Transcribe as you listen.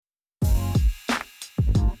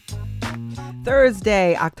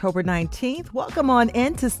Thursday, October 19th. Welcome on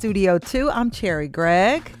into Studio 2. I'm Cherry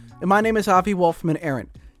Gregg. And my name is Avi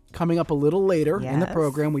Wolfman-Arent. Coming up a little later in the Yes.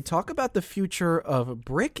 program, we talk about the future of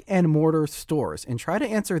brick and mortar stores and try to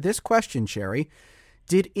answer this question, Cherry.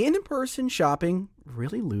 Did in-person shopping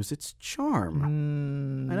really lose its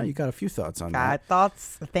charm? I know you got a few thoughts on that.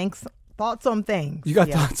 Thoughts on things. You got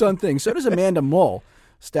Yeah. thoughts on things. So does Amanda Mull,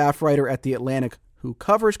 staff writer at The Atlantic, who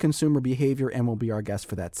covers consumer behavior and will be our guest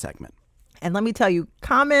for that segment. And let me tell you,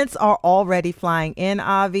 comments are already flying in,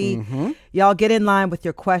 Avi. Y'all get in line with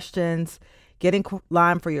your questions. Get in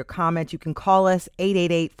line for your comments. You can call us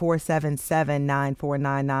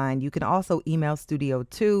 888-477-9499. You can also email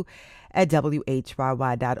studio2 at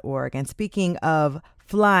whyy.org. And speaking of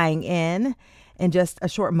flying in just a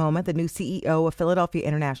short moment, the new CEO of Philadelphia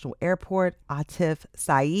International Airport, Atif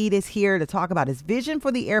Saeed, is here to talk about his vision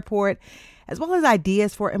for the airport, as well as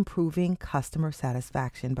ideas for improving customer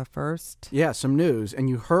satisfaction. But first, Yeah, some news. And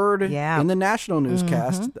you heard in the national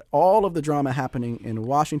newscast all of the drama happening in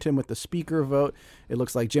Washington with the speaker vote. It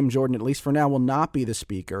looks like Jim Jordan, at least for now, will not be the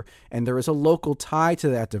speaker. And there is a local tie to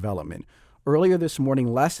that development. Earlier this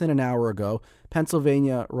morning, less than an hour ago,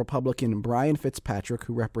 Pennsylvania Republican Brian Fitzpatrick,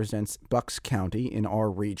 who represents Bucks County in our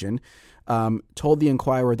region, told the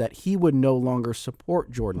Inquirer that he would no longer support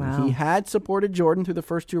Jordan. Wow. He had supported Jordan through the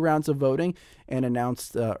first two rounds of voting and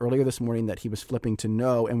announced earlier this morning that he was flipping to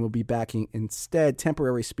no and will be backing instead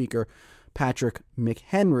temporary Speaker Patrick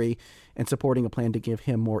McHenry and supporting a plan to give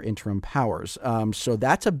him more interim powers. So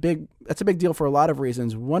that's a big deal for a lot of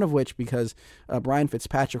reasons, one of which because Brian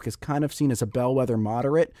Fitzpatrick is kind of seen as a bellwether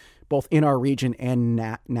moderate, both in our region and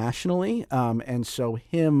nationally. And so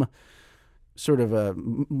him sort of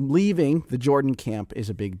leaving the Jordan camp is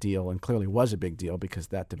a big deal, and clearly was a big deal because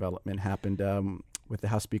that development happened with the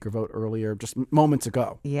House Speaker vote earlier, just moments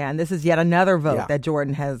ago. yeah, and this is yet another vote Yeah. that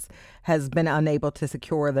Jordan has been unable to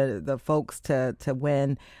secure the folks to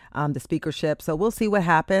win the speakership. So we'll see what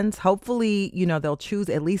happens. Hopefully, they'll choose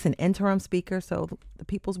at least an interim speaker so the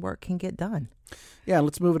people's work can get done. Yeah,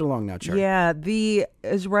 let's move it along now, Cherry. Yeah, the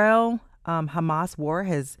Israel-Hamas war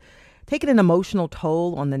has taken an emotional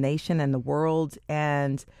toll on the nation and the world,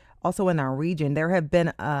 and also in our region. There have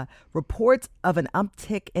been reports of an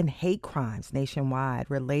uptick in hate crimes nationwide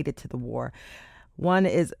related to the war. One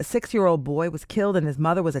is a 6-year-old boy was killed and his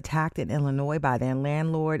mother was attacked in Illinois by their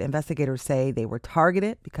landlord. Investigators say they were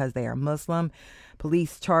targeted because they are Muslim.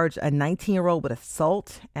 Police charged a 19-year-old with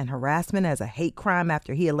assault and harassment as a hate crime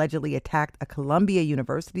after he allegedly attacked a Columbia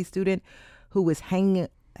University student who was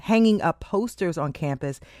hanging up posters on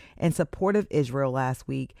campus in support of Israel last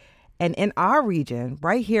week. And in our region,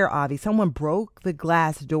 right here, Avi, someone broke the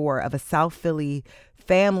glass door of a South Philly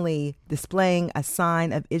family displaying a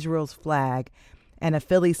sign of Israel's flag and a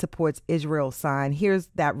Philly Supports Israel sign. Here's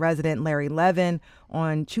that resident, Larry Levin,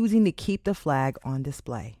 on choosing to keep the flag on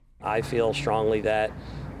display. I feel strongly that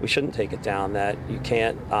we shouldn't take it down, that you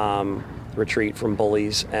can't retreat from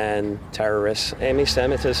bullies and terrorists.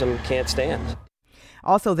 Anti-Semitism can't stand.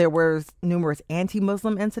 Also, there were numerous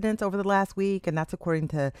anti-Muslim incidents over the last week, and that's according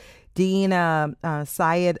to Dean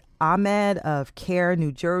Syed Ahmed of CARE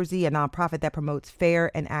New Jersey, a nonprofit that promotes fair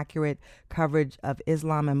and accurate coverage of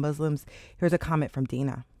Islam and Muslims. Here's a comment from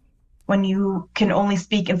Dina. When you can only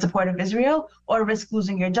speak in support of Israel or risk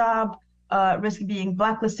losing your job, risk being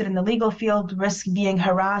blacklisted in the legal field, risk being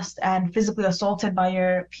harassed and physically assaulted by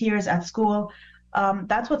your peers at school,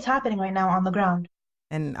 that's what's happening right now on the ground.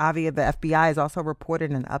 And Avi, the FBI has also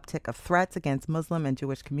reported an uptick of threats against Muslim and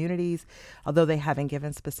Jewish communities, although they haven't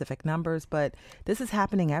given specific numbers. But this is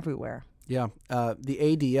happening everywhere. Yeah. The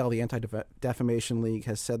ADL, the Anti-Defamation League,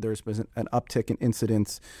 has said there's been an uptick in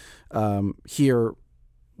incidents here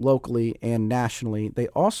locally and nationally. They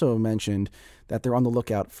also mentioned that they're on the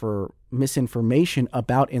lookout for misinformation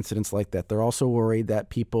about incidents like that. They're also worried that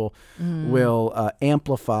people will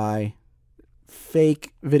amplify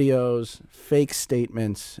fake videos, fake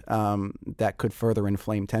statements that could further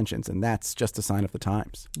inflame tensions. And that's just a sign of the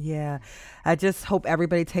times. Yeah. I just hope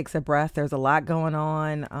everybody takes a breath. There's a lot going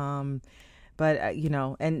on. But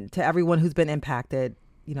and to everyone who's been impacted,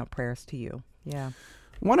 prayers to you. Yeah.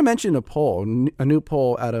 I want to mention a new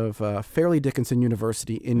poll out of Fairleigh Dickinson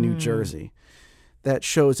University in New Jersey that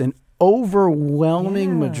shows an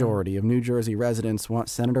overwhelming majority of New Jersey residents want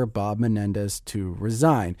Senator Bob Menendez to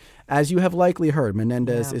resign. As you have likely heard,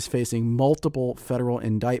 Menendez is facing multiple federal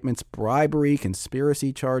indictments, bribery,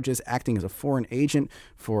 conspiracy charges, acting as a foreign agent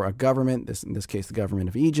for a government, in this case, the government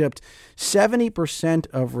of Egypt. 70%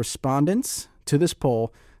 of respondents to this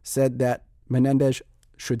poll said that Menendez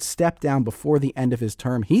should step down before the end of his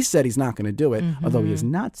term. He said he's not going to do it, although he has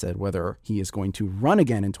not said whether he is going to run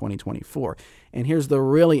again in 2024. And here's the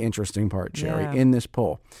really interesting part, Sherry, in this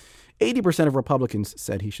poll. 80% of Republicans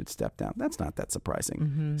said he should step down. That's not that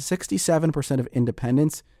surprising. 67% of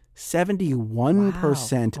independents,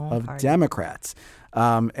 71% of Democrats.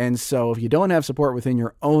 And so if you don't have support within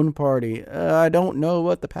your own party, I don't know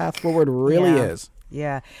what the path forward really is.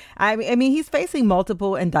 Yeah. I mean, he's facing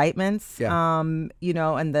multiple indictments, Yeah. and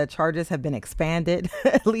the charges have been expanded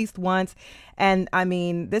at least once. And I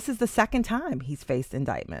mean, this is the second time he's faced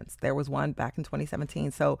indictments. There was one back in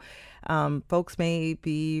 2017. So folks may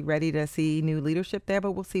be ready to see new leadership there,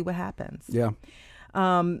 but we'll see what happens. Yeah.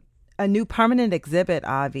 A new permanent exhibit,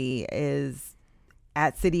 Avi, is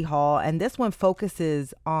at City Hall, and this one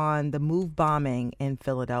focuses on the MOVE bombing in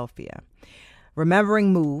Philadelphia.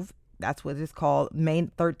 Remembering MOVE, that's what it's called, May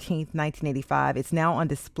 13th, 1985. It's now on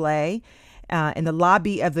display in the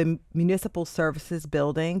lobby of the Municipal Services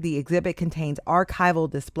Building. The exhibit contains archival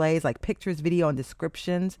displays like pictures, video, and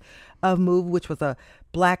descriptions of MOVE, which was a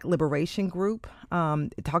Black liberation group.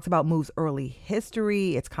 It talks about MOVE's early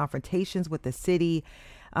history, its confrontations with the city,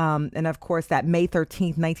 and of course, that May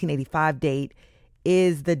 13th, 1985 date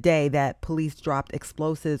is the day that police dropped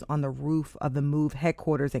explosives on the roof of the MOVE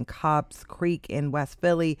headquarters in Cobbs Creek in West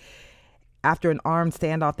Philly. After an armed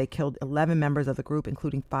standoff, they killed 11 members of the group,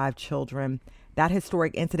 including 5 children. That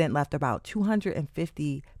historic incident left about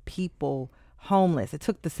 250 people homeless. It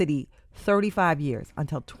took the city 35 years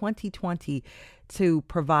until 2020 to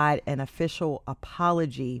provide an official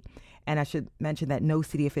apology. And I should mention that no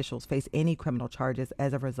city officials face any criminal charges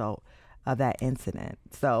as a result of that incident.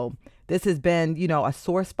 So this has been, a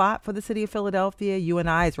sore spot for the city of Philadelphia. You and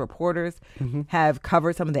I, as reporters, have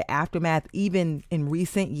covered some of the aftermath even in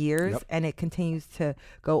recent years, and it continues to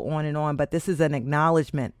go on and on. But this is an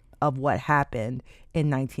acknowledgement of what happened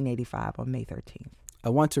in 1985 on May 13th. I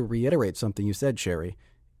want to reiterate something you said, Sherry.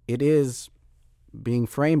 It is being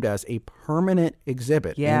framed as a permanent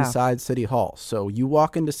exhibit inside City Hall. So you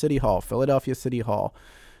walk into City Hall, Philadelphia City Hall,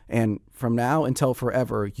 and from now until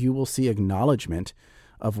forever, you will see acknowledgement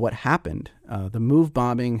of what happened. The MOVE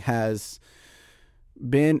bombing it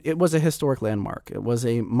was a historic landmark. It was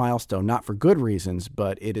a milestone, not for good reasons,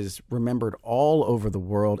 but it is remembered all over the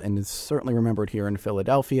world, and it's certainly remembered here in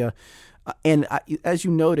Philadelphia. And as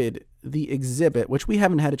you noted, the exhibit, which we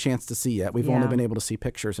haven't had a chance to see yet, we've only been able to see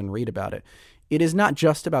pictures and read about it. It is not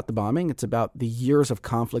just about the bombing. It's about the years of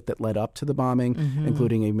conflict that led up to the bombing,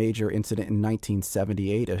 including a major incident in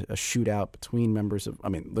 1978, a shootout between members of,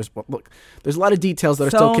 there's a lot of details that are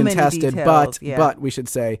still contested, but we should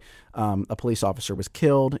say a police officer was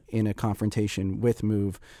killed in a confrontation with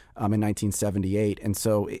MOVE in 1978. And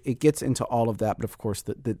so it gets into all of that. But of course,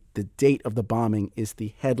 the date of the bombing is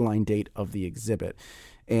the headline date of the exhibit.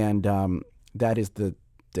 And that is the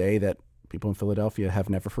day that people in Philadelphia have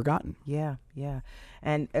never forgotten. Yeah.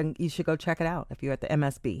 And you should go check it out if you're at the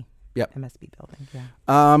MSB. Yep. MSB building, yeah.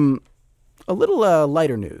 A little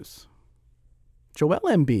lighter news. Joel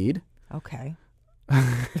Embiid. Okay.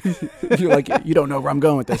 You're like, you don't know where I'm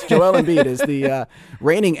going with this. Joel Embiid is the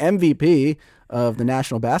reigning MVP of the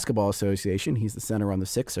National Basketball Association. He's the center on the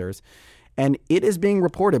Sixers. And it is being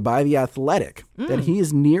reported by The Athletic that he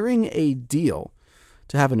is nearing a deal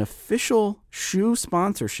to have an official shoe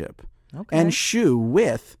sponsorship and shoe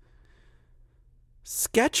with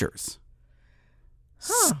Skechers.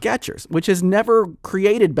 Skechers, which has never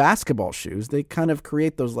created basketball shoes. They kind of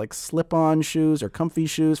create those like slip-on shoes or comfy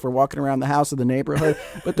shoes for walking around the house or the neighborhood.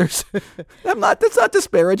 But that's not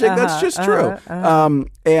disparaging. That's just true.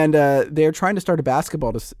 And they're trying to start a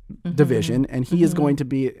basketball division, and he is going to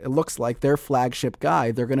be, it looks like, their flagship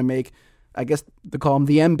guy. They're going to make, I guess they call them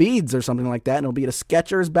the Embiids or something like that, and it'll be a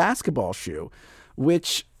Skechers basketball shoe,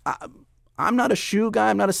 which I'm not a shoe guy.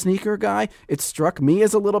 I'm not a sneaker guy. It struck me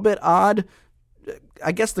as a little bit odd.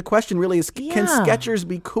 I guess the question really is, can Skechers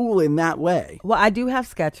be cool in that way? Well, I do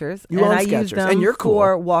have Skechers, and I Skechers, use them and you're cool.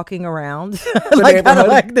 for walking around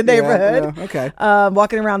the neighborhood. Yeah, okay.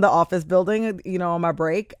 Walking around the office building, on my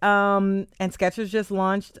break. And Skechers just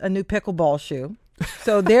launched a new pickleball shoe.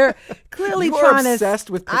 So they're clearly trying to.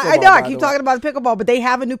 Obsessed with pickleball. I know. I keep talking about pickleball, but they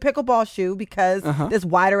have a new pickleball shoe because it's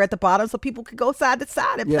wider at the bottom, so people can go side to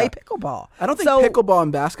side and play pickleball. I don't think pickleball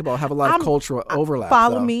and basketball have a lot of cultural overlap.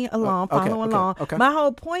 Follow though. me along. Follow along. Okay. My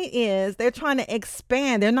whole point is they're trying to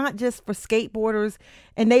expand. They're not just for skateboarders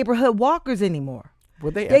and neighborhood walkers anymore. Were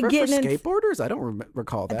they ever for skateboarders? I don't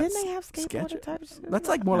recall that. Didn't they have skateboarder types? That's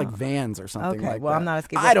like more like Vans or something like that. Well, I'm not a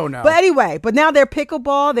skateboarder. I don't know. But anyway, now they're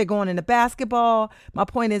pickleball. They're going into basketball. My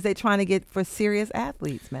point is they're trying to get for serious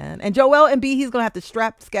athletes, man. And Joel Embiid, he's going to have to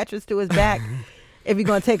strap Skechers to his back if you're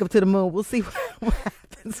going to take them to the moon. We'll see what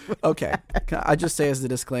happens. Okay. I just say as a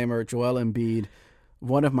disclaimer, Joel Embiid,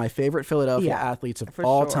 one of my favorite Philadelphia athletes of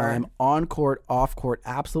all time, on court, off court.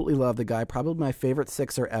 Absolutely love the guy. Probably my favorite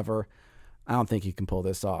Sixer ever. I don't think he can pull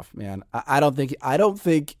this off, man. I don't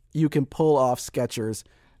think you can pull off Skechers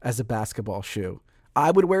as a basketball shoe. I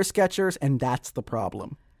would wear Skechers, and that's the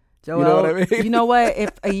problem. Joel, you know what I mean? You know what?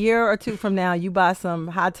 If a year or two from now you buy some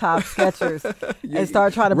high top Skechers and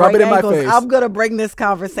start trying to break ankles, I'm going to bring this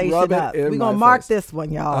conversation up. We're going to mark this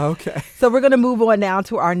one, y'all. Okay. So we're going to move on now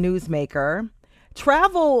to our newsmaker.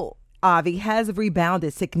 Travel, Avi, has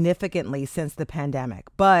rebounded significantly since the pandemic,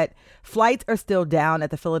 but flights are still down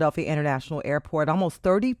at the Philadelphia International Airport, almost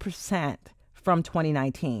 30% from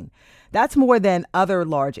 2019. That's more than other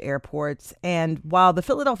large airports. And while the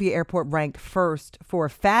Philadelphia airport ranked first for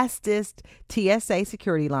fastest TSA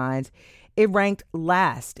security lines, it ranked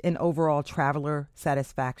last in overall traveler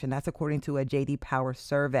satisfaction. That's according to a J.D. Power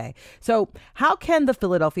survey. So how can the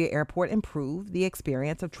Philadelphia airport improve the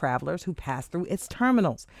experience of travelers who pass through its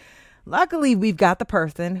terminals? Luckily, we've got the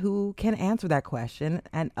person who can answer that question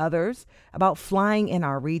and others about flying in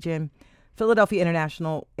our region. Philadelphia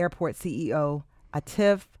International Airport CEO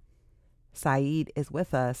Atif Saeed is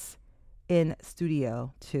with us in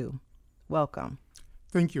Studio 2. Welcome.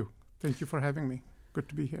 Thank you. Thank you for having me. Good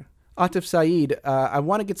to be here. Atif Saeed, I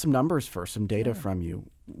want to get some numbers first, some data from you.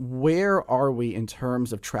 Where are we in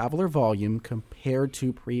terms of traveler volume compared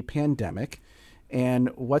to pre-pandemic? And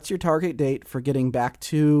what's your target date for getting back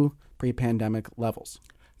to pre-pandemic levels?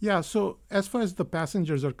 Yeah, so as far as the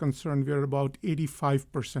passengers are concerned, we're about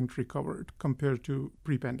 85% recovered compared to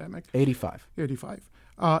pre-pandemic. 85.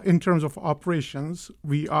 In terms of operations,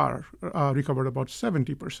 we are recovered about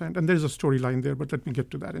 70%, and there's a storyline there, but let me get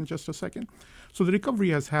to that in just a second. So the recovery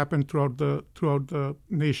has happened throughout the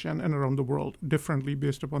nation and around the world differently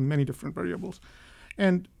based upon many different variables.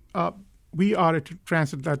 And we are a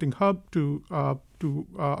transatlantic hub to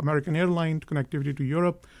American Airlines, connectivity to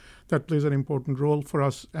Europe. That plays an important role for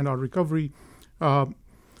us and our recovery.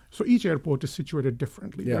 So each airport is situated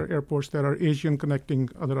differently. Yeah. There are airports that are Asian connecting,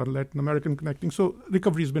 other are Latin American connecting. So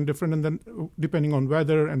recovery has been different. And then depending on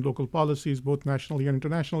weather and local policies, both nationally and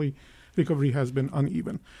internationally, recovery has been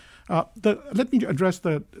uneven. Let me address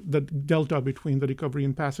the delta between the recovery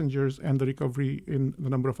in passengers and the recovery in the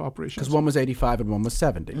number of operations. Because one was 85 and one was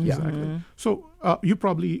 70. Mm-hmm. Exactly. So you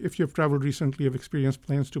probably, if you've traveled recently, have experienced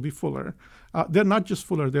planes to be fuller. They're not just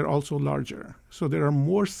fuller, they're also larger. So there are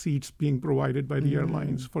more seats being provided by the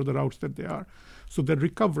airlines for the routes that they are. So they're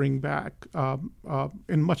recovering back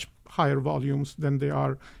in much higher volumes than they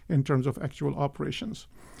are in terms of actual operations.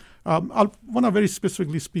 I want to very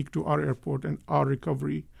specifically speak to our airport and our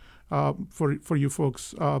recovery for you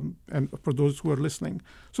folks and for those who are listening.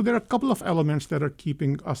 So there are a couple of elements that are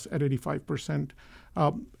keeping us at 85%,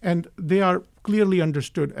 and they are clearly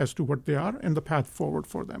understood as to what they are and the path forward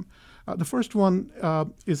for them. The first one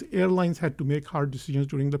is airlines had to make hard decisions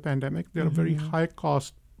during the pandemic. They're a very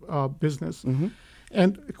high-cost business.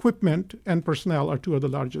 And equipment and personnel are two of the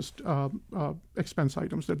largest expense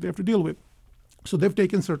items that they have to deal with. So they've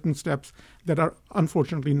taken certain steps that are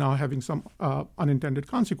unfortunately now having some unintended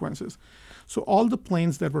consequences. So all the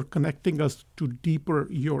planes that were connecting us to deeper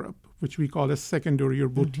Europe, which we call as secondary or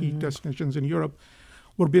boutique destinations in Europe,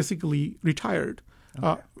 were basically retired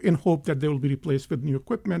in hope that they will be replaced with new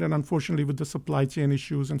equipment. And unfortunately, with the supply chain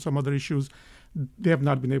issues and some other issues, they have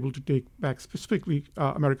not been able to take back, specifically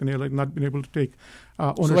American Airlines, not been able to take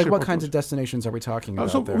ownership. So like what kinds of destinations are we talking about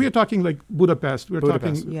so there? We are talking like Budapest. We're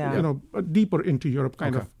talking, deeper into Europe,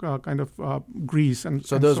 kind of Greece. And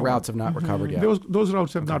so those routes have not recovered yet? Those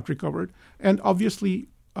routes have not recovered. And obviously,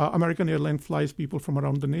 American Airlines flies people from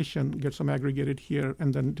around the nation, gets them aggregated here,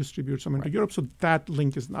 and then distributes them into Europe. So that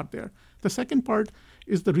link is not there. The second part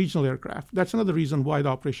is the regional aircraft. That's another reason why the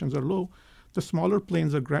operations are low. The smaller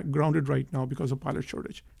planes are grounded right now because of pilot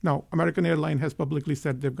shortage. Now, American Airlines has publicly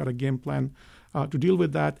said they've got a game plan to deal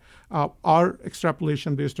with that. Our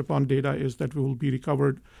extrapolation based upon data is that we will be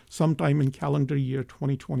recovered sometime in calendar year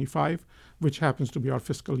 2025, which happens to be our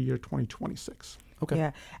fiscal year 2026. Okay.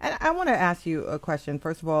 Yeah. And I want to ask you a question.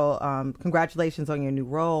 First of all, congratulations on your new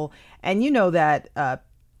role. And you know that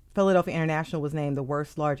Philadelphia International was named the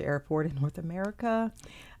worst large airport in North America.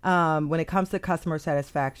 When it comes to customer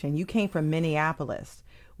satisfaction, you came from Minneapolis,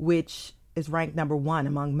 which is ranked number 1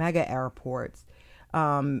 among mega airports.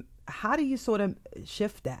 How do you sort of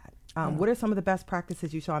shift that? What are some of the best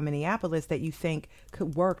practices you saw in Minneapolis that you think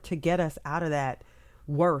could work to get us out of that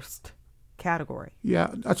worst category?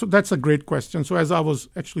 Yeah, that's a great question. So as I was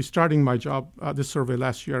actually starting my job, this survey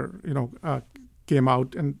last year, came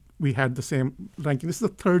out, and we had the same ranking. This is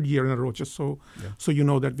the third year in a row, just so you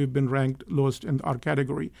know that we've been ranked lowest in our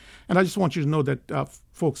category. And I just want you to know that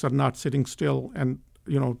folks are not sitting still and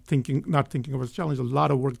not thinking of as a challenge. A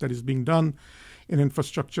lot of work that is being done in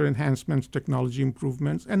infrastructure enhancements, technology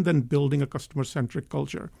improvements, and then building a customer-centric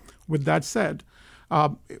culture. With that said,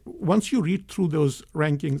 once you read through those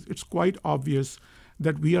rankings, it's quite obvious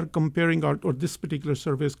that we are comparing or this particular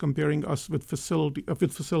survey is comparing us with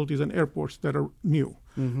facilities and airports that are new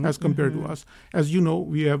as compared to us. As you know,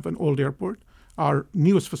 we have an old airport. Our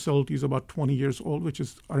newest facility is about 20 years old, which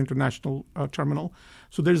is our international terminal.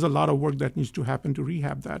 So there's a lot of work that needs to happen to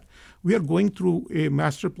rehab that. We are going through a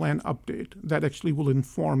master plan update that actually will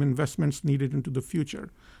inform investments needed into the future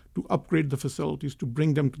to upgrade the facilities, to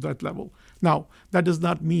bring them to that level. Now, that does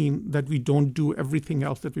not mean that we don't do everything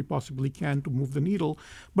else that we possibly can to move the needle,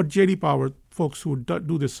 but J.D. Power, folks who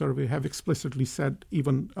do this survey, have explicitly said,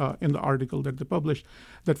 even in the article that they published,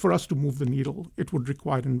 that for us to move the needle, it would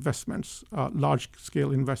require investments,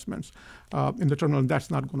 large-scale investments in the terminal, and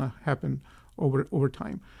that's not going to happen over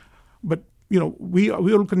time. But we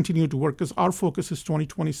will continue to work because our focus is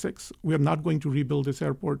 2026. We are not going to rebuild this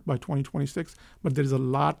airport by 2026, but there is a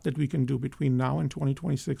lot that we can do between now and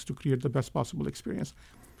 2026 to create the best possible experience.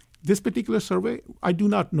 This particular survey, I do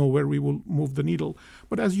not know where we will move the needle.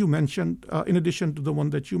 But as you mentioned, in addition to the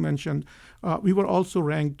one that you mentioned, we were also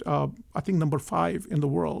ranked, I think, number 5 in the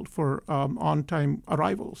world for on-time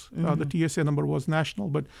arrivals. The TSA number was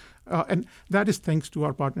national, and that is thanks to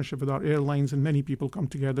our partnership with our airlines, and many people come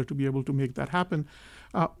together to be able to make that happen.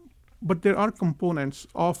 But there are components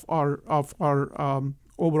of our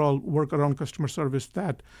overall work around customer service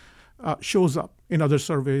that shows up in other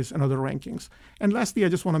surveys and other rankings. And lastly, I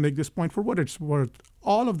just want to make this point for what it's worth.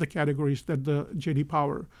 All of the categories that the J.D.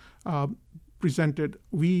 Power presented,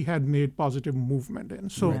 we had made positive movement in.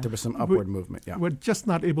 So there was some upward movement, We're just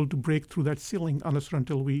not able to break through that ceiling unless or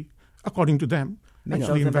until we, according to them,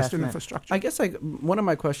 actually invest in infrastructure. I guess one of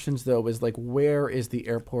my questions, though, is where is the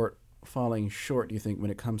airport falling short, do you think, when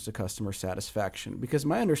it comes to customer satisfaction? Because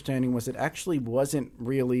my understanding was it actually wasn't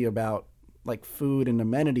really about food and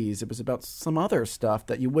amenities. It was about some other stuff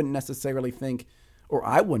that you wouldn't necessarily think, or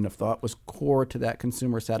I wouldn't have thought, was core to that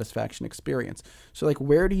consumer satisfaction experience. So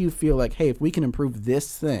where do you feel hey, if we can improve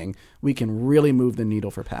this thing, we can really move the needle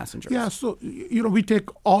for passengers? Yeah, so, we take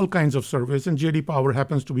all kinds of surveys, and J.D. Power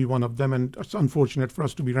happens to be one of them, and it's unfortunate for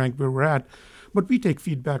us to be ranked where we're at. But we take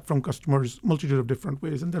feedback from customers multitude of different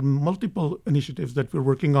ways, and there are multiple initiatives that we're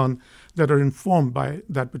working on that are informed by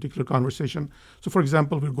that particular conversation. So, for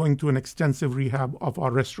example, we're going through an extensive rehab of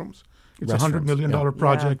our restrooms. It's a $100 million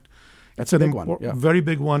project. Yeah. That's a big one. Very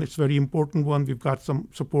big one. It's a very important one. We've got some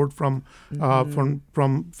support from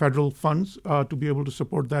federal funds to be able to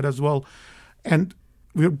support that as well. And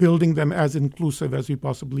we're building them as inclusive as we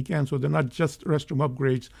possibly can. So they're not just restroom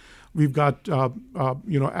upgrades. We've got,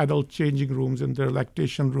 adult changing rooms in there,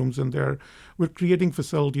 lactation rooms in there. We're creating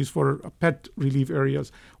facilities for pet relief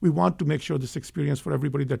areas. We want to make sure this experience for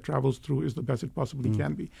everybody that travels through is the best it possibly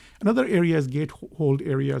can be. Another area is gatehold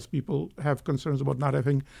areas. People have concerns about not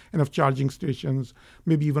having enough charging stations,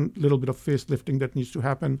 maybe even a little bit of facelifting that needs to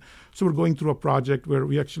happen. So we're going through a project where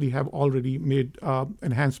we actually have already made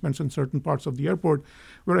enhancements in certain parts of the airport.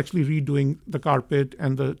 We're actually redoing the carpet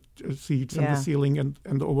and the seats and the ceiling and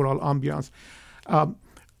the overall ambiance.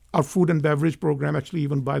 Our food and beverage program, actually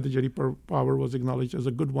even by the J.D. Power, was acknowledged as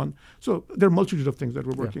a good one. So there are a multitude of things that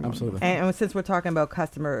we're working on. And since we're talking about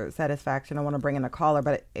customer satisfaction, I want to bring in a caller.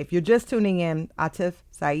 But if you're just tuning in, Atif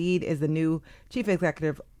Saeed is the new Chief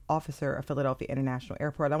Executive Officer of Philadelphia International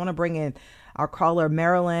Airport. I want to bring in our caller,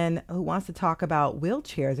 Marilyn, who wants to talk about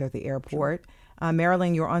wheelchairs at the airport. Sure.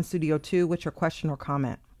 Marilyn, you're on Studio 2. What's your question or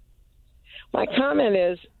comment? My comment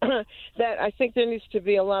is that I think there needs to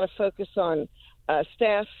be a lot of focus on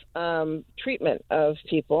staff treatment of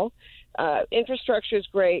people. Infrastructure is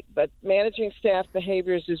great, but managing staff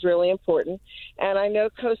behaviors is really important. And I know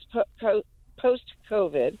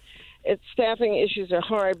post-COVID, staffing issues are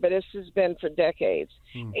hard, but this has been for decades.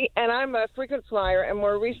 And I'm a frequent flyer, and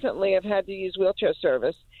more recently I've had to use wheelchair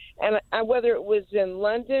service. And whether it was in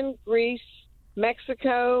London, Greece,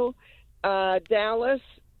 Mexico, Dallas,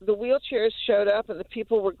 the wheelchairs showed up and the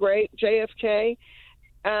people were great. JFK,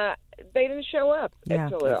 they didn't show up at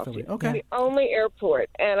Philadelphia. Okay. The only airport.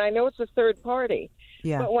 And I know it's a third party.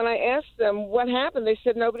 Yeah. But when I asked them what happened, they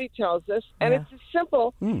said nobody tells us. And it's as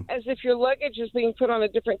simple as if your luggage is being put on a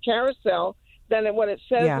different carousel than what it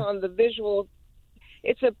says on the visual.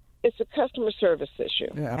 It's a customer service issue.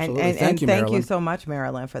 Yeah, absolutely. And thank you so much,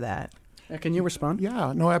 Marilyn, for that. Can you respond?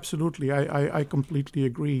 Yeah, no, absolutely. I completely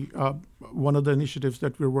agree. One of the initiatives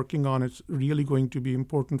that we're working on is really going to be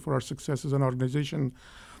important for our success as an organization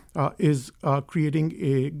is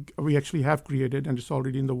creating we actually have created, and it's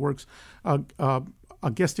already in the works,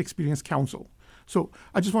 a guest experience council. So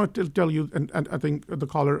I just want to tell you, and I think the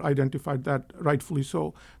caller identified that rightfully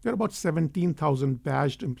so, there are about 17,000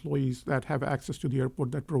 badged employees that have access to the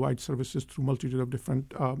airport that provide services through multitude of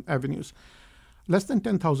different avenues. Less than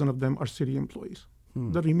 10,000 of them are city employees.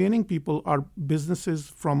 The remaining people are businesses,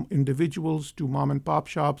 from individuals to mom and pop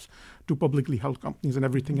shops to publicly held companies and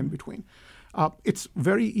everything in between. It's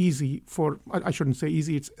very easy I shouldn't say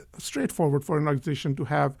easy, it's straightforward for an organization to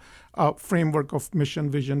have a framework of mission,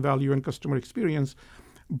 vision, value, and customer experience,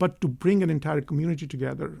 but to bring an entire community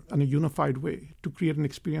together in a unified way, to create an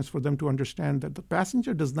experience for them to understand that the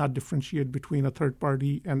passenger does not differentiate between a third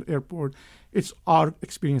party and airport. It's our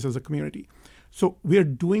experience as a community. So we're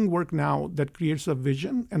doing work now that creates a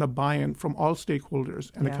vision and a buy-in from all stakeholders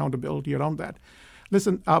and accountability around that.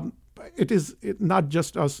 Listen, it is not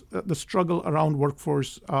just us. The struggle around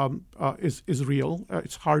workforce is real.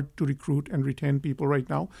 It's hard to recruit and retain people right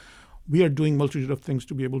now. We are doing multitude of things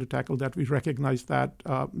to be able to tackle that. We recognize that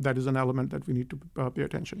that is an element that we need to pay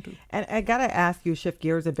attention to. And I got to ask you, shift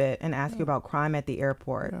gears a bit, and ask you about crime at the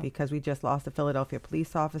airport, because we just lost a Philadelphia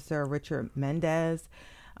police officer, Richard Mendez.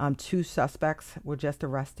 2 suspects were just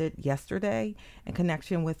arrested yesterday in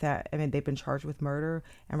connection with that. I mean, they've been charged with murder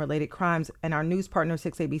and related crimes. And our news partner,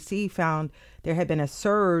 6ABC, found there had been a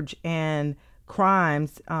surge in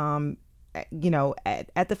crimes, at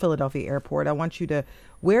the Philadelphia airport. I want you to,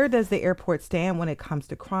 where does the airport stand when it comes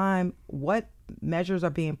to crime? What measures are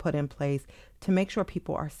being put in place to make sure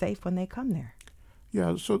people are safe when they come there?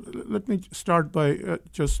 Yeah, so let me start by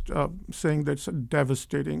just saying that it's a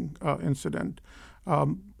devastating incident.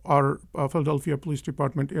 Our Philadelphia Police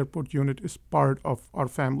Department Airport Unit is part of our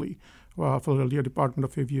family. Philadelphia Department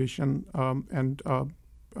of Aviation and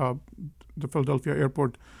the Philadelphia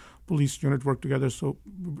Airport Police Unit work together. So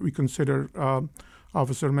we consider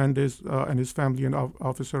Officer Mendez and his family and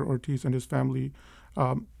Officer Ortiz and his family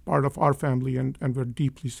part of our family, and we're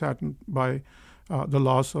deeply saddened by the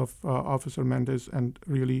loss of Officer Mendez, and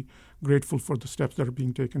really grateful for the steps that are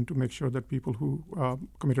being taken to make sure that people who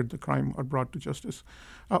committed the crime are brought to justice.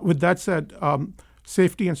 With that said,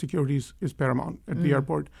 safety and security is paramount at the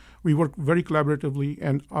airport. We work very collaboratively,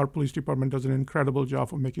 and our police department does an incredible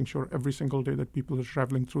job of making sure every single day that people are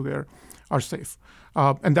traveling through there are safe.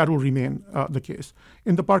 And that will remain the case.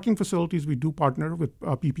 In the parking facilities, we do partner with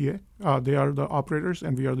PPA. They are the operators,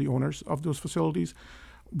 and we are the owners of those facilities.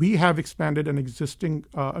 We have expanded an existing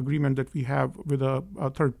agreement that we have with a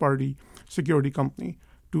third-party security company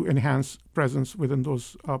to enhance presence within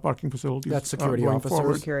those parking facilities. That's security going officers?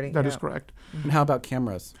 forward. Security, That is correct. And how about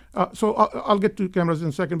cameras? So I'll get to cameras in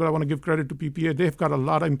a second, but I want to give credit to PPA. They've got a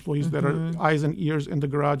lot of employees that are eyes and ears in the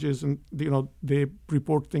garages, and they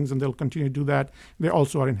report things, and they'll continue to do that. They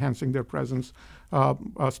also are enhancing their presence,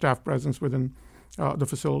 staff presence within the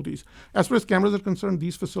facilities. As far as cameras are concerned,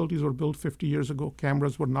 these facilities were built 50 years ago.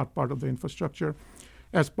 Cameras were not part of the infrastructure.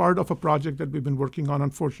 As part of a project that we've been working on,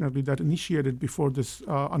 unfortunately, that initiated before this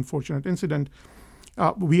unfortunate incident,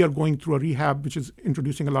 we are going through a rehab, which is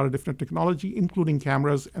introducing a lot of different technology, including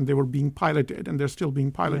cameras, and they were being piloted, and they're still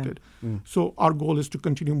being piloted. So our goal is to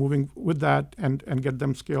continue moving with that and get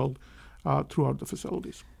them scaled throughout the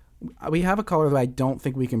facilities. We have a caller that I don't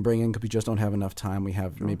think we can bring in because we just don't have enough time. We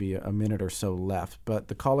have maybe a minute or so left. But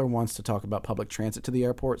the caller wants to talk about public transit to the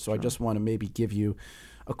airport, so I just want to maybe give you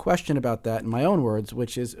a question about that in my own words,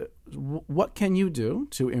 which is what can you do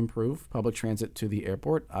to improve public transit to the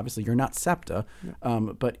airport? Obviously, you're not SEPTA,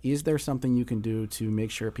 but is there something you can do to make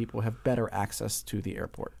sure people have better access to the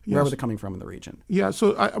airport, wherever they're coming from in the region? Yeah,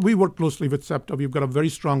 so we work closely with SEPTA. We've got a very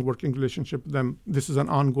strong working relationship with them. This is an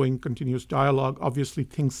ongoing, continuous dialogue. Obviously,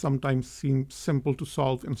 things sometimes seem simple to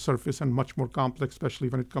solve and surface and much more complex, especially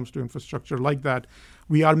when it comes to infrastructure like that.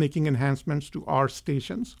 We are making enhancements to our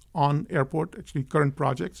stations on airport, actually current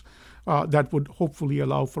projects, that would hopefully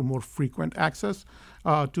allow for more frequent access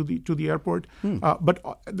to the airport. But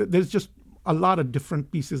there's just a lot of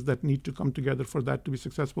different pieces that need to come together for that to be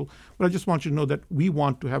successful. But I just want you to know that we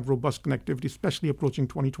want to have robust connectivity, especially approaching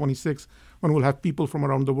 2026, when we'll have people from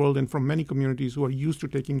around the world and from many communities who are used to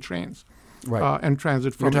taking trains. And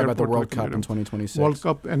transit from You're talking airport about the World to Cup in 2026. World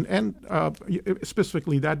Cup and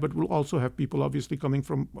specifically that, but we'll also have people obviously coming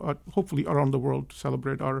from hopefully around the world to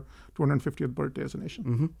celebrate our 250th birthday as a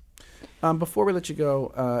nation. Before we let you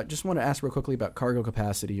go, just want to ask real quickly about cargo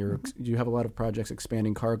capacity. You have a lot of projects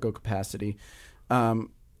expanding cargo capacity.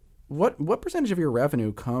 What percentage of your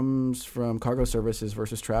revenue comes from cargo services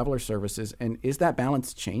versus traveler services, and is that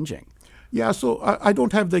balance changing? Yeah, so I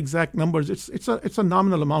don't have the exact numbers. It's a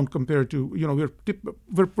nominal amount compared to,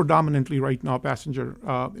 we're predominantly right now passenger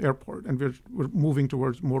airport, and we're moving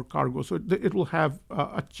towards more cargo. So it will have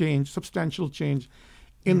a change, substantial change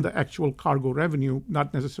in the actual cargo revenue,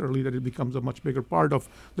 not necessarily that it becomes a much bigger part of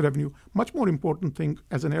the revenue. Much more important thing,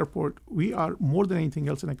 as an airport, we are more than anything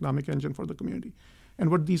else an economic engine for the community. And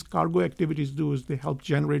what these cargo activities do is they help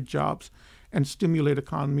generate jobs and stimulate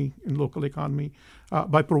economy in local economy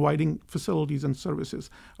by providing facilities and services.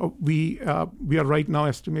 We are right now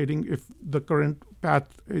estimating, if the current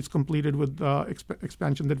path is completed with the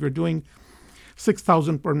expansion that we're doing,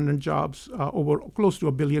 6,000 permanent jobs, over close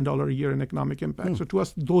to $1 billion a year in economic impact. So to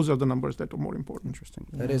us, those are the numbers that are more important. Interesting.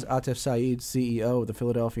 Yeah. That is Atif Saeed, CEO of the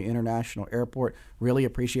Philadelphia International Airport. Really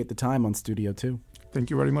appreciate the time on Studio 2. Thank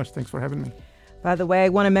you very much. Thanks for having me. By the way, I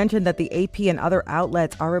want to mention that the AP and other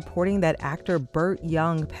outlets are reporting that actor Burt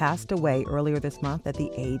Young passed away earlier this month at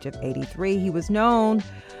the age of 83. He was known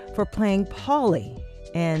for playing Paulie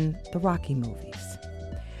in the Rocky movies.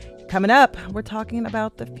 Coming up, we're talking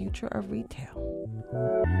about the future of retail.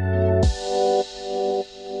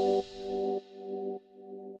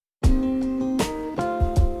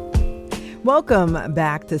 Welcome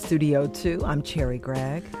back to Studio 2. I'm Cherry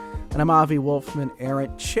Gregg. And I'm Avi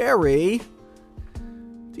Wolfman-Arent. Cherry,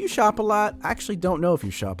 do you shop a lot? I actually don't know if you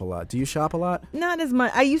shop a lot. Do you shop a lot? Not as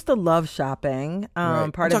much. I used to love shopping. Right. Part I'm of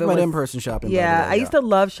it talking about was in-person shopping. Yeah, by the way. I used to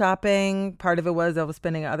love shopping. Part of it was I was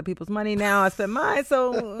spending other people's money. Now I spend mine,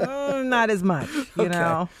 so not as much. You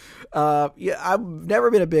know. Yeah, I've never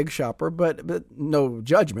been a big shopper, but no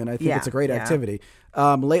judgment. I think it's a great activity.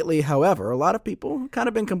 Lately, however, a lot of people kind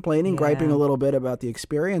of been complaining, griping a little bit about the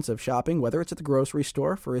experience of shopping, whether it's at the grocery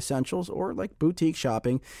store for essentials or like boutique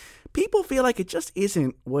shopping. People feel like it just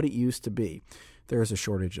isn't what it used to be. There's a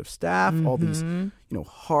shortage of staff, all these,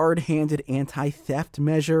 hard-handed anti-theft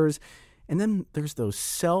measures, and then there's those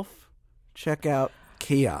self-checkout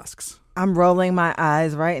kiosks. I'm rolling my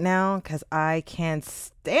eyes right now because I can't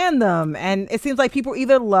stand them. And it seems like people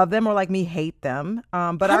either love them or like me hate them.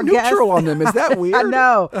 But I'm neutral on them. Is that weird? I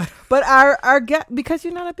know. But our guest, because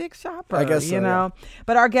you're not a big shopper, I guess so, you know. Yeah.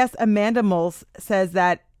 But our guest, Amanda Mulse, says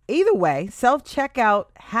that either way, self-checkout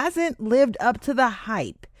hasn't lived up to the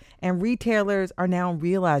hype. And retailers are now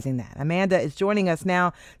realizing that. Amanda is joining us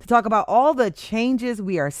now to talk about all the changes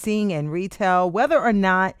we are seeing in retail, whether or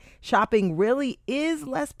not shopping really is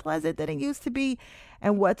less pleasant than it used to be,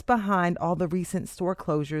 and what's behind all the recent store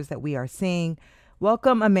closures that we are seeing.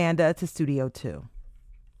 Welcome, Amanda, to Studio 2.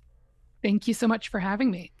 Thank you so much for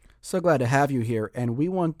having me. So glad to have you here, and we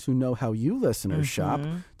want to know how you listeners shop.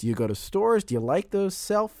 Do you go to stores? Do you like those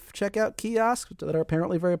self-checkout kiosks that are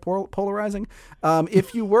apparently very polarizing?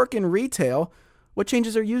 If you work in retail, what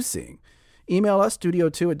changes are you seeing? Email us,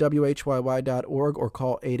 studio2@whyy.org, or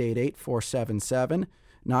call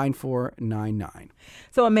 888-477-9499.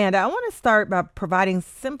 So, Amanda, I want to start by providing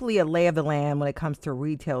simply a lay of the land when it comes to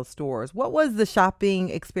retail stores. What was the shopping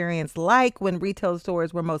experience like when retail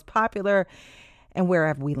stores were most popular? And where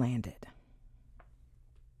have we landed?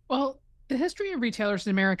 Well, the history of retailers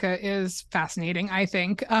in America is fascinating, I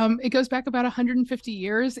think. It goes back about 150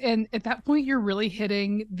 years. And at that point, you're really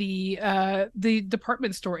hitting the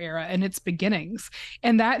department store era and its beginnings.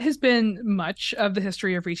 And that has been much of the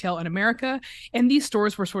history of retail in America. And these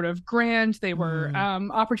stores were sort of grand. They were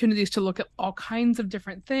opportunities to look at all kinds of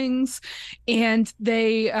different things. And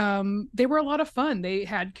they were a lot of fun. They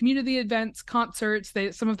had community events, concerts.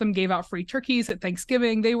 Some of them gave out free turkeys at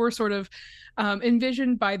Thanksgiving. They were sort of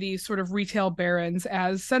envisioned by these sort of retail barons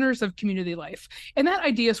as centers of community life. And that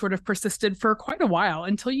idea sort of persisted for quite a while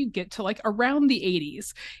until you get to like around the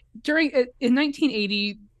 80s. In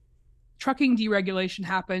 1980, trucking deregulation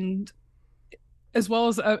happened, as well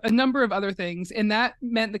as a number of other things. And that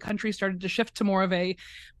meant the country started to shift to more of a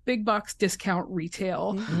big box discount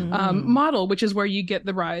retail model, which is where you get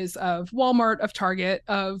the rise of Walmart, of Target,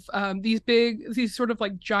 of these sort of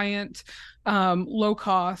like giant, low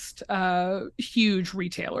cost, huge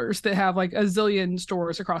retailers that have like a zillion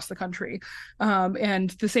stores across the country. And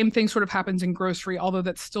the same thing sort of happens in grocery, although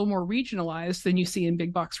that's still more regionalized than you see in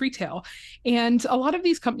big box retail. And a lot of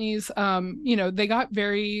these companies, they got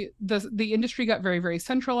the industry got very, very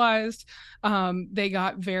centralized. They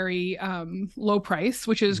got very low price,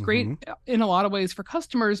 which is great in a lot of ways for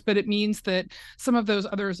customers, but it means that some of those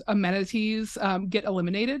other amenities get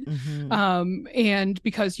eliminated. And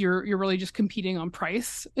because you're really just retailers competing on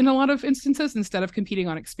price in a lot of instances instead of competing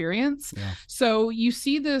on experience. Yeah. So you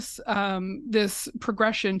see this this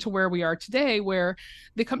progression to where we are today, where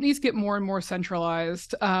the companies get more and more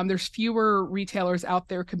centralized. There's fewer retailers out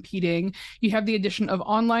there competing. You have the addition of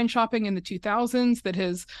online shopping in the 2000s that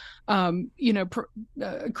has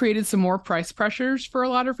created some more price pressures for a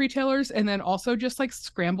lot of retailers, and then also just like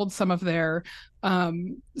scrambled some of their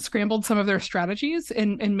strategies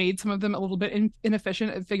and made some of them a little bit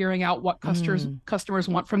inefficient at figuring out what customers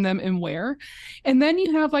want from them and where. And then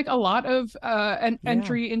you have like a lot of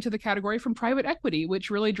entry into the category from private equity, which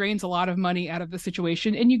really drains a lot of money out of the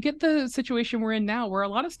situation. And you get the situation we're in now where a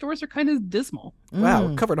lot of stores are kind of dismal. Wow,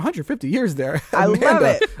 we covered 150 years there. I love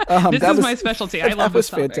it. This is my specialty. I love this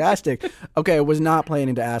topic. Fantastic. Okay, I was not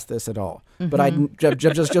planning to ask this at all, but I'm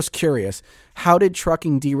just curious. How did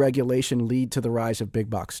trucking deregulation lead to the rise of big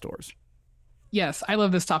box stores? Yes, I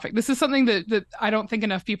love this topic. This is something that I don't think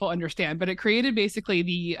enough people understand, but it created basically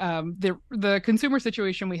the consumer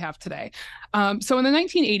situation we have today. So in the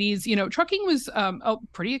 1980s, trucking was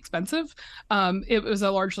pretty expensive. It was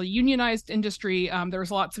a largely unionized industry. There was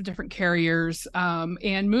lots of different carriers,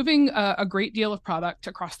 and moving a great deal of product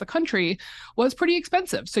across the country was pretty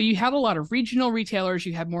expensive. So you had a lot of regional retailers.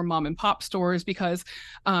 You had more mom and pop stores because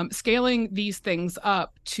scaling these things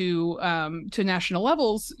up to national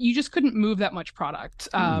levels, you just couldn't move that much product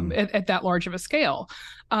at that large of a scale.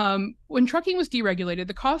 When trucking was deregulated,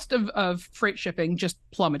 the cost of freight shipping just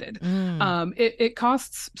plummeted. It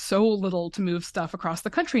costs so little to move stuff across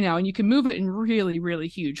the country now, and you can move it in really, really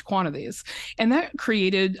huge quantities. And that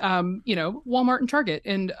created, Walmart and Target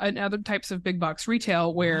and other types of big box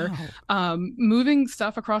retail where moving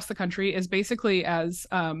stuff across the country is basically as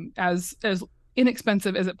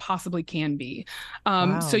inexpensive as it possibly can be.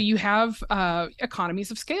 So you have economies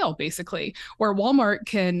of scale, basically, where Walmart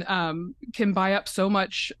can buy up so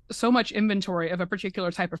much inventory of a particular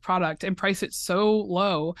type of product and price it so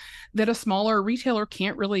low that a smaller retailer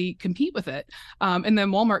can't really compete with it. And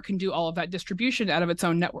then Walmart can do all of that distribution out of its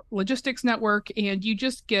own logistics network, and you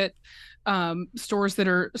just get stores that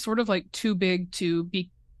are sort of like too big to be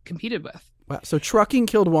competed with. Wow. So trucking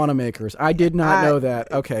killed Wanamaker's. I did not know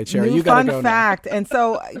that. Okay, Cherry, you got to go fun fact. And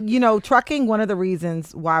so, trucking, one of the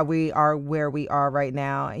reasons why we are where we are right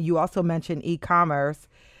now. You also mentioned e-commerce,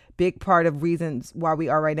 big part of reasons why we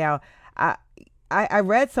are right now. I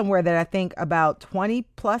read somewhere that I think about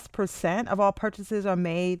 20+% of all purchases are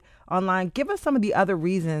made online. Give us some of the other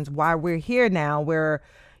reasons why we're here now, where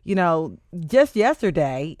just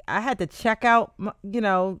yesterday, I had to check out,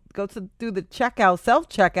 through the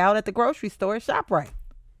self-checkout at the grocery store at ShopRite.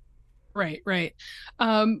 Right.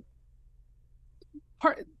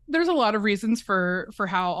 There's a lot of reasons for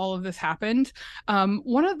how all of this happened.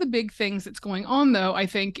 One of the big things that's going on, though, I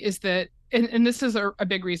think, is that, and this is a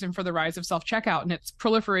big reason for the rise of self-checkout and its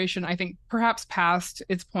proliferation, I think, perhaps past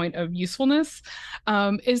its point of usefulness,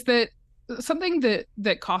 is that something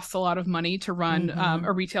that costs a lot of money to run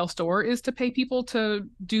a retail store is to pay people to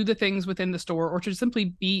do the things within the store, or to simply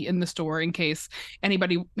be in the store in case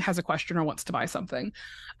anybody has a question or wants to buy something.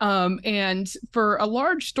 And for a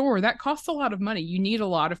large store, that costs a lot of money. You need a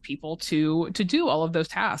lot of people to do all of those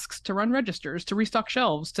tasks, to run registers, to restock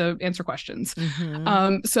shelves, to answer questions.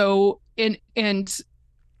 So when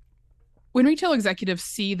retail executives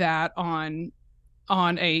see that on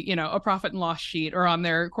a profit and loss sheet or on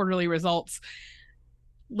their quarterly results,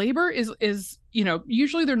 labor is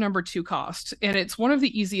usually their number 2 cost, and it's one of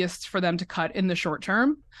the easiest for them to cut in the short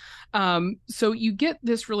term. So you get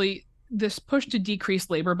this push to decrease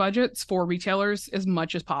labor budgets for retailers as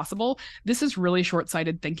much as possible. This is really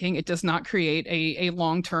short-sighted thinking. It does not create a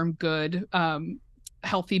long-term good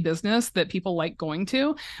healthy business that people like going to.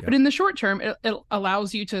 Yep. But in the short term, it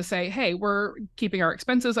allows you to say, hey, we're keeping our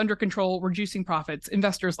expenses under control, reducing profits.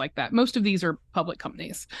 Investors like that. Most of these are public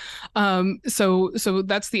companies. So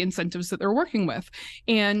that's the incentives that they're working with.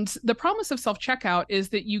 And the promise of self-checkout is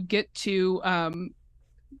that you get to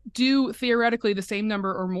do theoretically the same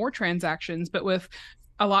number or more transactions, but with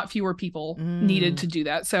a lot fewer people needed to do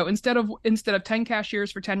that. So instead of 10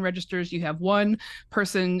 cashiers for 10 registers, you have one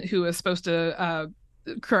person who is supposed to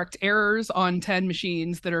correct errors on 10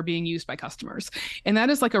 machines that are being used by customers. And that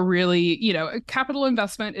is like a really, capital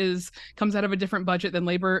investment comes out of a different budget than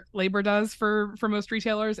labor does for most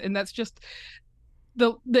retailers. And that's just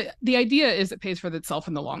the idea is it pays for itself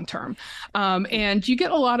in the long term. And you get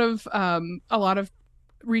a lot of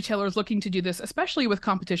retailers looking to do this, especially with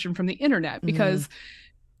competition from the internet, because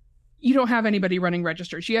you don't have anybody running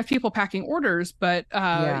registers. You have people packing orders, but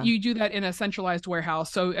you do that in a centralized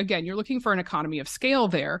warehouse. So again, you're looking for an economy of scale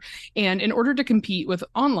there. And in order to compete with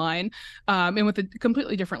online and with a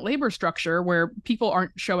completely different labor structure where people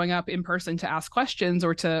aren't showing up in person to ask questions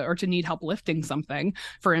or to need help lifting something,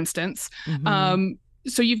 for instance,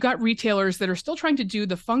 so you've got retailers that are still trying to do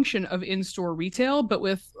the function of in-store retail, but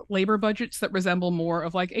with labor budgets that resemble more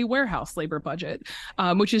of like a warehouse labor budget,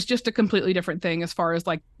 which is just a completely different thing as far as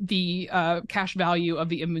like the cash value of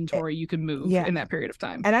the inventory you can move in that period of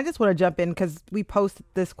time. And I just want to jump in because we posted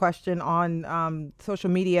this question on social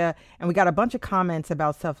media and we got a bunch of comments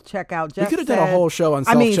about self-checkout. We could have done a whole show on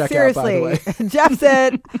self-checkout, seriously, by the way. Jeff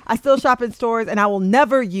said, I still shop in stores and I will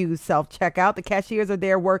never use self-checkout. The cashiers are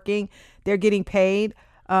there working. They're getting paid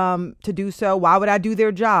to do so. Why would I do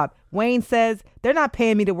their job? Wayne says, they're not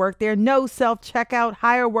paying me to work there. No self-checkout.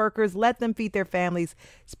 Hire workers. Let them feed their families.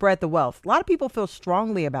 Spread the wealth. A lot of people feel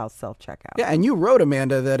strongly about self-checkout. Yeah, and you wrote,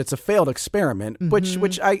 Amanda, that it's a failed experiment,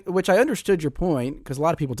 which I understood your point because a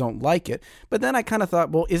lot of people don't like it. But then I kind of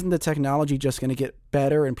thought, well, isn't the technology just going to get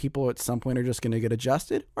better and people at some point are just going to get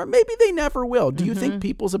adjusted? Or maybe they never will. Do you think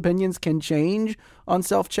people's opinions can change on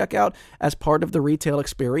self-checkout as part of the retail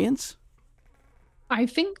experience? I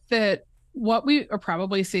think that what we are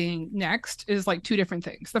probably seeing next is like two different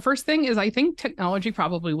things. The first thing is I think technology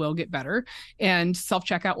probably will get better and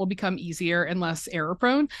self-checkout will become easier and less error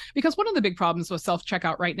prone, because one of the big problems with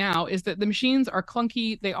self-checkout right now is that the machines are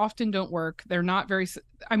clunky. They often don't work. They're not very,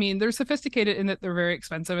 they're sophisticated in that they're very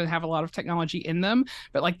expensive and have a lot of technology in them,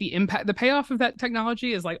 but like the payoff of that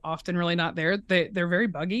technology is like often really not there. They're very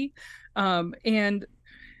buggy. And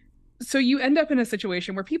so you end up in a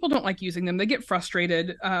situation where people don't like using them. They get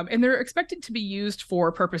frustrated and they're expected to be used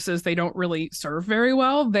for purposes they don't really serve very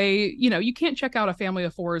well. You can't check out a family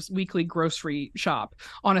of four's weekly grocery shop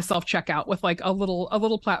on a self-checkout with like a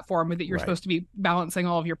little platform that you're supposed to be balancing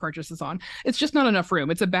all of your purchases on. It's just not enough room.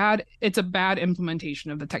 It's a bad implementation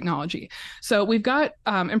of the technology. So we've got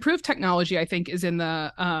improved technology, I think, is in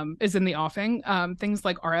the offing. Things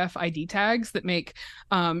like RFID tags that make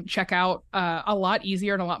checkout a lot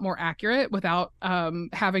easier and a lot more accurate without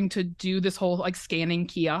having to do this whole like scanning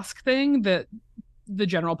kiosk thing that the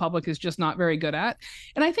general public is just not very good at.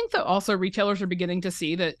 And I think that also retailers are beginning to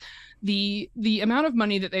see that the amount of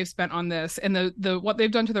money that they've spent on this and the what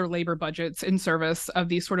they've done to their labor budgets in service of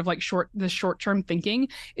these sort of like short-term thinking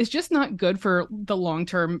is just not good for the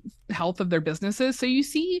long-term health of their businesses. So you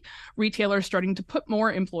see retailers starting to put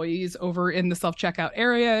more employees over in the self-checkout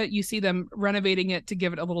area. You see them renovating it to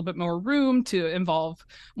give it a little bit more room to involve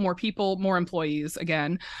more people, more employees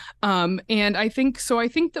again. And I think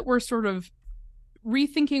that we're sort of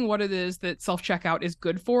rethinking what it is that self-checkout is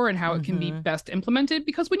good for and how it can be best implemented,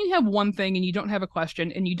 because when you have one thing and you don't have a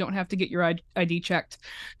question and you don't have to get your ID checked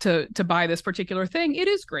to buy this particular thing, it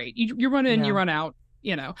is great. You run in, you run out,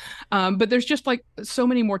 but there's just like so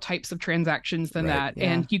many more types of transactions than that.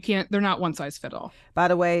 And they're not one size fit all. By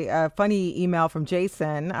the way, a funny email from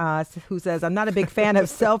Jason who says, I'm not a big fan of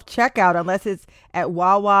self-checkout unless it's at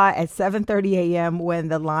Wawa at 7:30 a.m. when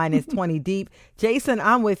the line is 20 deep. Jason,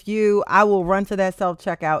 I'm with you. I will run to that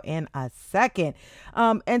self-checkout in a second.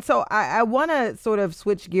 And so I want to sort of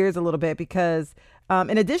switch gears a little bit because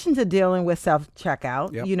in addition to dealing with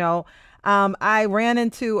self-checkout, I ran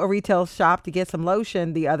into a retail shop to get some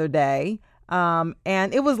lotion the other day, and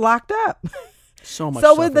it was locked up. So much.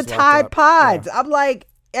 So with the Tide Pods, I'm like,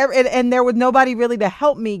 and there was nobody really to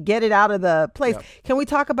help me get it out of the place. Can we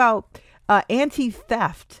talk about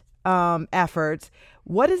anti-theft efforts?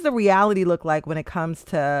 What does the reality look like when it comes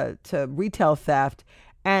to retail theft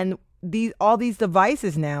and all these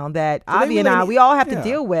devices now that Avi and I, we all have to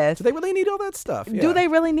deal with? Do they really need all that stuff? Do they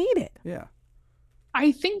really need it? Yeah.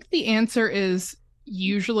 I think the answer is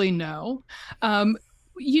usually no.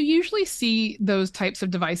 You usually see those types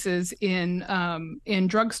of devices in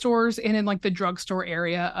drugstores and in like the drugstore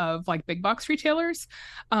area of like big box retailers.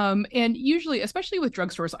 And usually, especially with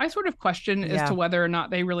drugstores, I sort of question as to whether or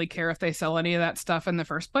not they really care if they sell any of that stuff in the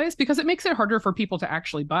first place, because it makes it harder for people to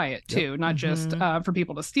actually buy it too, not just for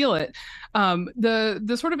people to steal it.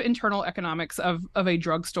 The sort of internal economics of a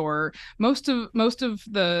drugstore, most of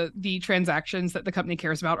the transactions that the company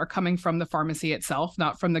cares about are coming from the pharmacy itself,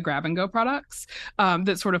 not from the grab and go products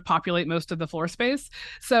that sort of populate most of the floor space.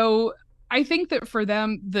 So I think that for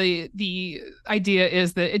them, the idea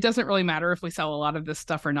is that it doesn't really matter if we sell a lot of this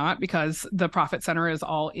stuff or not, because the profit center is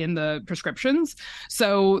all in the prescriptions.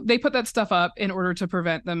 So they put that stuff up in order to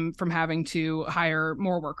prevent them from having to hire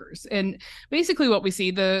more workers. And basically what we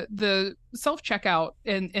see, the self-checkout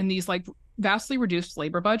and these like vastly reduced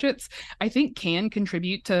labor budgets, I think can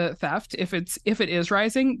contribute to theft if it is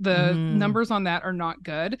rising. The numbers on that are not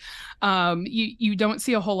good. You don't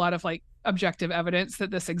see a whole lot of like objective evidence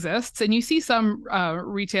that this exists, and you see some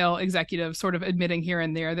retail executives sort of admitting here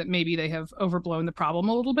and there that maybe they have overblown the problem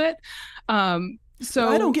a little bit. So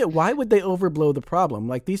I don't get, why would they overblow the problem?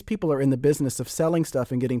 Like, these people are in the business of selling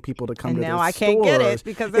stuff and getting people to come to their stores. And now I can't get it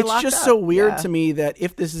because they're locked It's just up. so weird to me that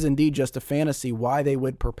if this is indeed just a fantasy, why they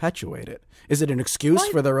would perpetuate it. Is it an excuse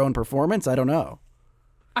for their own performance? I don't know.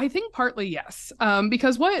 I think partly yes,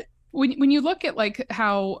 because when you look at like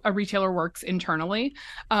how a retailer works internally,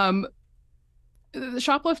 the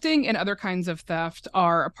shoplifting and other kinds of theft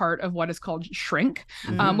are a part of what is called shrink,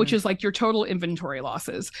 which is like your total inventory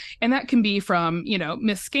losses. And that can be from,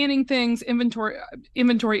 mis-scanning things,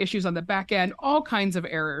 inventory issues on the back end, all kinds of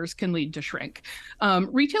errors can lead to shrink.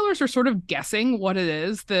 Retailers are sort of guessing what it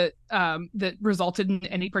is that resulted in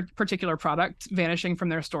any particular product vanishing from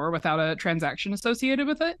their store without a transaction associated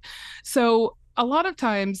with it. So a lot of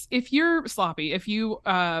times, if you're sloppy, if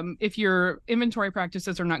your inventory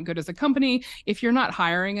practices are not good as a company, if you're not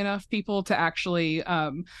hiring enough people to actually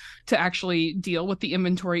deal with the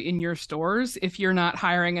inventory in your stores, if you're not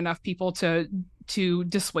hiring enough people to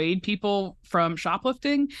dissuade people from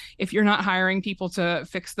shoplifting, if you're not hiring people to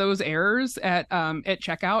fix those errors at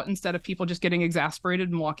checkout instead of people just getting exasperated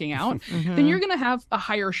and walking out, then you're going to have a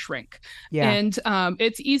higher shrink. Yeah. And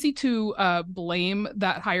it's easy to blame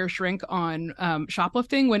that higher shrink on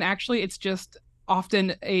shoplifting when actually it's just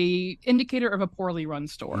often a indicator of a poorly run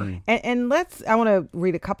store. And I want to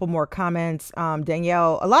read a couple more comments.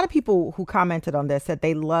 Danielle, a lot of people who commented on this said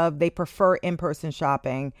they prefer in-person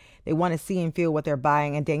shopping. They want to see and feel what they're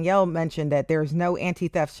buying. And Danielle mentioned that there's no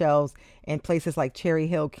anti-theft shelves in places like Cherry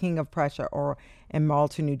Hill, King of Prussia, or in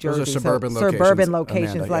Marlton, New Jersey. Those are suburban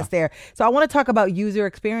locations, Amanda, less there. So I want to talk about user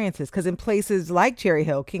experiences, because in places like Cherry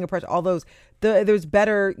Hill, King of Prussia, all those, there's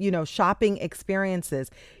better, shopping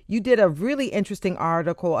experiences. You did a really interesting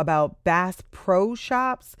article about Bass Pro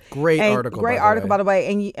Shops. Great article, by the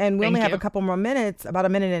way. And we only have a couple more minutes, about a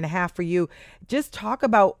minute and a half for you. Just talk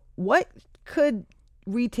about what could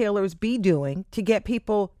retailers be doing to get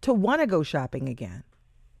people to want to go shopping again.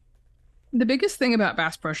 The biggest thing about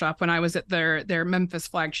Bass Pro Shop when I was at their Memphis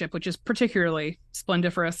flagship, which is particularly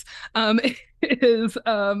splendiferous, is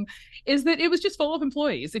that it was just full of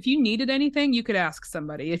employees. If you needed anything, you could ask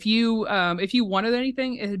somebody. If you wanted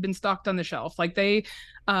anything, it had been stocked on the shelf. Like they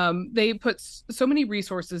put so many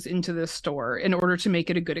resources into this store in order to make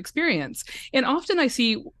it a good experience. And often I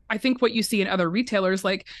think what you see in other retailers,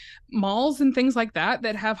 like malls and things like that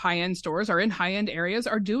have high-end stores, are in high-end areas,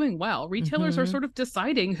 are doing well. Retailers are sort of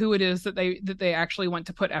deciding who it is that they actually want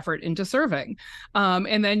to put effort into serving.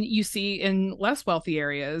 And then you see in less wealthy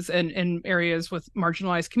areas and areas with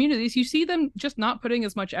marginalized communities, you see them just not putting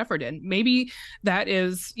as much effort in. Maybe that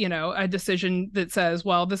is, a decision that says,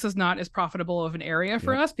 well, this is not as profitable of an area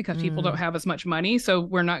for us because people don't have as much money. So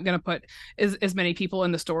we're not going to put as many people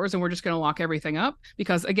in the stores, and we're just going to lock everything up.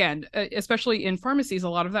 Because again, especially in pharmacies, a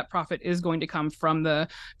lot of that profit is going to come from the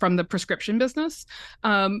prescription business.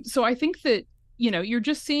 So I think that, you're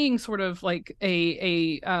just seeing sort of like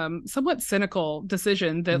a somewhat cynical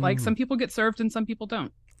decision that like some people get served and some people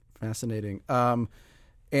don't. Fascinating.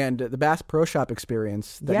 And the Bass Pro Shop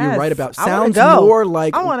experience that you write about sounds more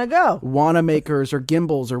like I want to go. Wanamaker's or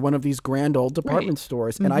Gimbel's or one of these grand old department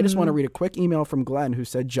stores. And I just want to read a quick email from Glenn, who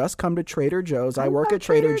said, just come to Trader Joe's. I work at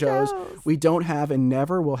Trader Joe's. We don't have and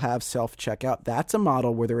never will have self-checkout. That's a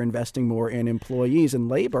model where they're investing more in employees and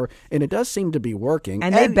labor, and it does seem to be working.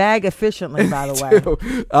 And they bag efficiently, by the way.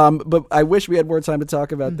 But I wish we had more time to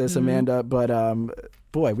talk about this, Amanda. But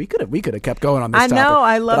boy, we could have kept going on this topic. I know,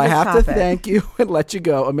 I love it. But I this have topic. to thank you and let you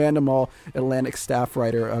go. Amanda Mull, Atlantic staff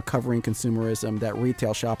writer covering consumerism, that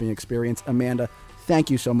retail shopping experience. Amanda,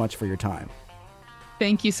 thank you so much for your time.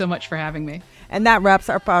 Thank you so much for having me. And that wraps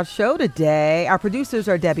up our show today. Our producers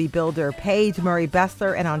are Debbie Builder, Paige Murray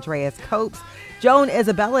Bessler, and Andreas Copes. Joan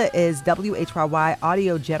Isabella is WHYY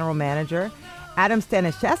Audio General Manager. Adam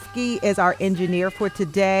Staniszewski is our engineer for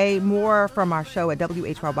today. More from our show at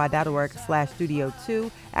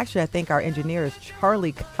whyy.org/studio2. Actually, I think our engineer is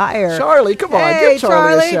Charlie Kyer. Charlie, come on. Hey, give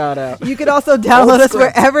Charlie a shout out. You can also download us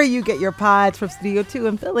wherever you get your pods. From Studio 2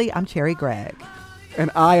 in Philly, I'm Cherry Gregg. And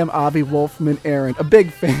I am Avi Wolfman Aaron, a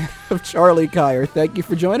big fan of Charlie Kyer. Thank you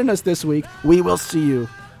for joining us this week. We will see you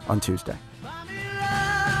on Tuesday.